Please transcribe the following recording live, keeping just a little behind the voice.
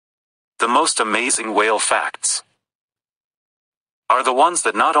The most amazing whale facts are the ones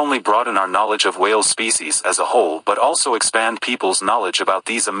that not only broaden our knowledge of whale species as a whole but also expand people's knowledge about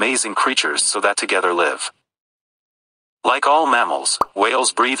these amazing creatures so that together live. Like all mammals,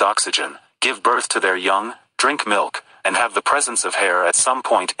 whales breathe oxygen, give birth to their young, drink milk, and have the presence of hair at some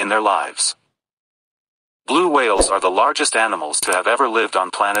point in their lives. Blue whales are the largest animals to have ever lived on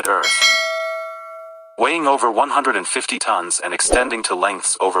planet Earth. Weighing over 150 tons and extending to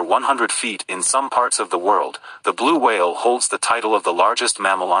lengths over 100 feet in some parts of the world, the blue whale holds the title of the largest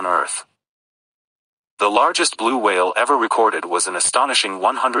mammal on Earth. The largest blue whale ever recorded was an astonishing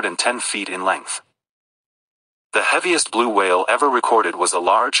 110 feet in length. The heaviest blue whale ever recorded was a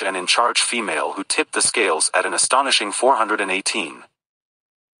large and in-charge female who tipped the scales at an astonishing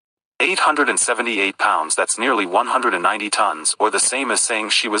 878 pounds. That's nearly 190 tons, or the same as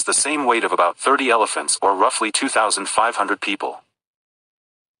saying she was the same weight of about 30 elephants or roughly 2,500 people.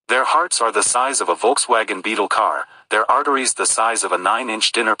 Their hearts are the size of a Volkswagen Beetle car, their arteries the size of a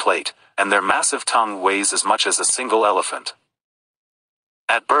 9-inch dinner plate, and their massive tongue weighs as much as a single elephant.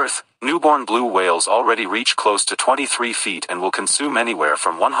 At birth, newborn blue whales already reach close to 23 feet and will consume anywhere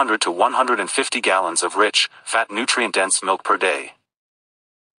from 100 to 150 gallons of rich, fat nutrient-dense milk per day.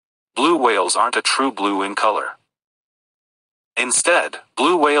 Blue whales aren't a true blue in color. Instead,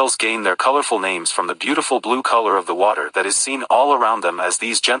 blue whales gain their colorful names from the beautiful blue color of the water that is seen all around them as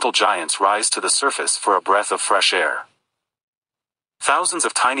these gentle giants rise to the surface for a breath of fresh air. Thousands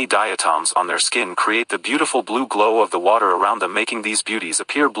of tiny diatoms on their skin create the beautiful blue glow of the water around them, making these beauties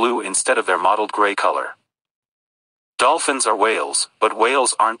appear blue instead of their mottled gray color. Dolphins are whales, but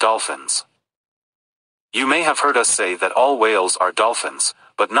whales aren't dolphins. You may have heard us say that all whales are dolphins,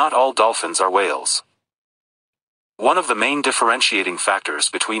 but not all dolphins are whales. One of the main differentiating factors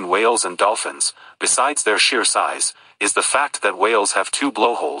between whales and dolphins, besides their sheer size, is the fact that whales have two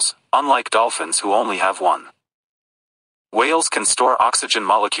blowholes, unlike dolphins who only have one. Whales can store oxygen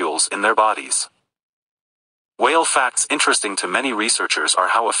molecules in their bodies. Whale facts interesting to many researchers are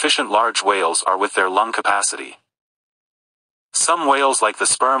how efficient large whales are with their lung capacity. Some whales, like the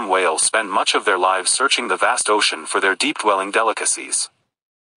sperm whale, spend much of their lives searching the vast ocean for their deep-dwelling delicacies.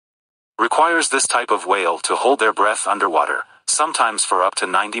 Requires this type of whale to hold their breath underwater, sometimes for up to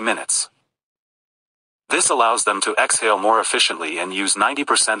 90 minutes. This allows them to exhale more efficiently and use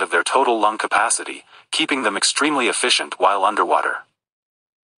 90% of their total lung capacity, keeping them extremely efficient while underwater.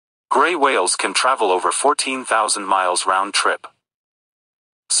 Gray whales can travel over 14,000 miles round trip.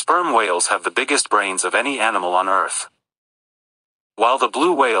 Sperm whales have the biggest brains of any animal on Earth. While the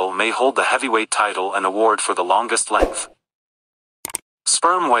blue whale may hold the heavyweight title and award for the longest length.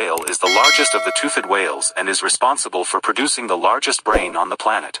 Sperm whale is the largest of the toothed whales and is responsible for producing the largest brain on the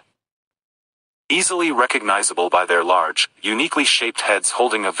planet. Easily recognizable by their large, uniquely shaped heads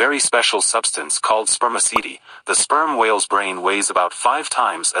holding a very special substance called spermaceti, the sperm whale's brain weighs about 5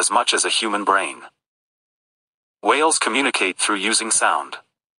 times as much as a human brain. Whales communicate through using sound.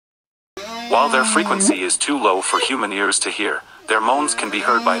 While their frequency is too low for human ears to hear, their moans can be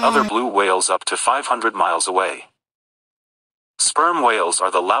heard by other blue whales up to 500 miles away. Sperm whales are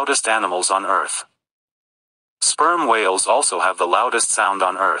the loudest animals on Earth. Sperm whales also have the loudest sound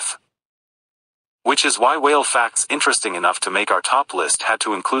on Earth. Which is why whale facts interesting enough to make our top list had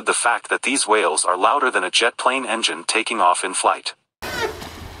to include the fact that these whales are louder than a jet plane engine taking off in flight.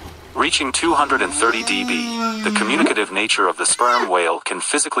 Reaching 230 dB, the communicative nature of the sperm whale can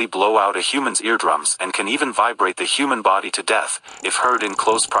physically blow out a human's eardrums and can even vibrate the human body to death, if heard in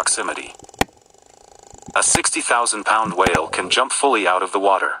close proximity. A 60,000-pound whale can jump fully out of the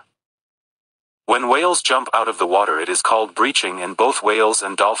water. When whales jump out of the water, it is called breaching, and both whales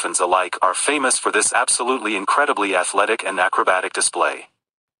and dolphins alike are famous for this absolutely incredibly athletic and acrobatic display.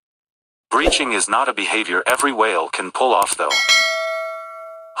 Breaching is not a behavior every whale can pull off though.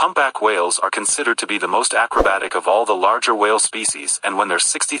 Humpback whales are considered to be the most acrobatic of all the larger whale species, and when their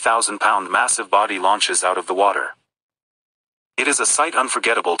 60,000-pound massive body launches out of the water, it is a sight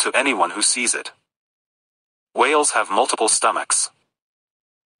unforgettable to anyone who sees it. Whales have multiple stomachs.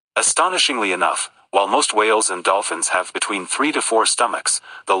 Astonishingly enough, while most whales and dolphins have between 3 to 4 stomachs,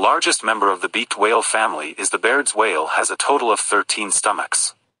 the largest member of the beaked whale family is the Baird's whale, has a total of 13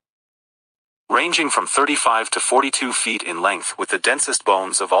 stomachs. Ranging from 35 to 42 feet in length with the densest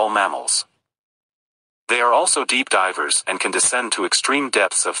bones of all mammals. They are also deep divers and can descend to extreme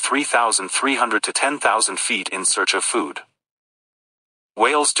depths of 3,300 to 10,000 feet in search of food.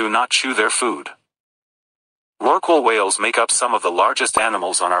 Whales do not chew their food. Rorqual whales make up some of the largest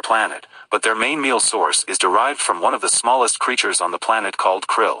animals on our planet, but their main meal source is derived from one of the smallest creatures on the planet called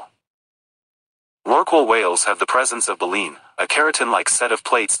krill. Rorqual whales have the presence of baleen, a keratin-like set of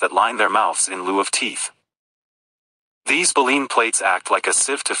plates that line their mouths in lieu of teeth. These baleen plates act like a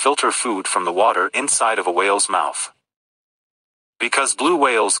sieve to filter food from the water inside of a whale's mouth. Because blue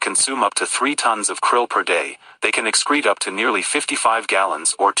whales consume up to 3 tons of krill per day, they can excrete up to nearly 55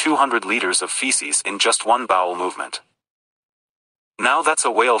 gallons or 200 liters of feces in just one bowel movement. Now that's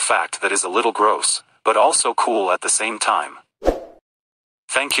a whale fact that is a little gross, but also cool at the same time.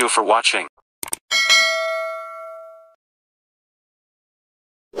 Thank you for watching.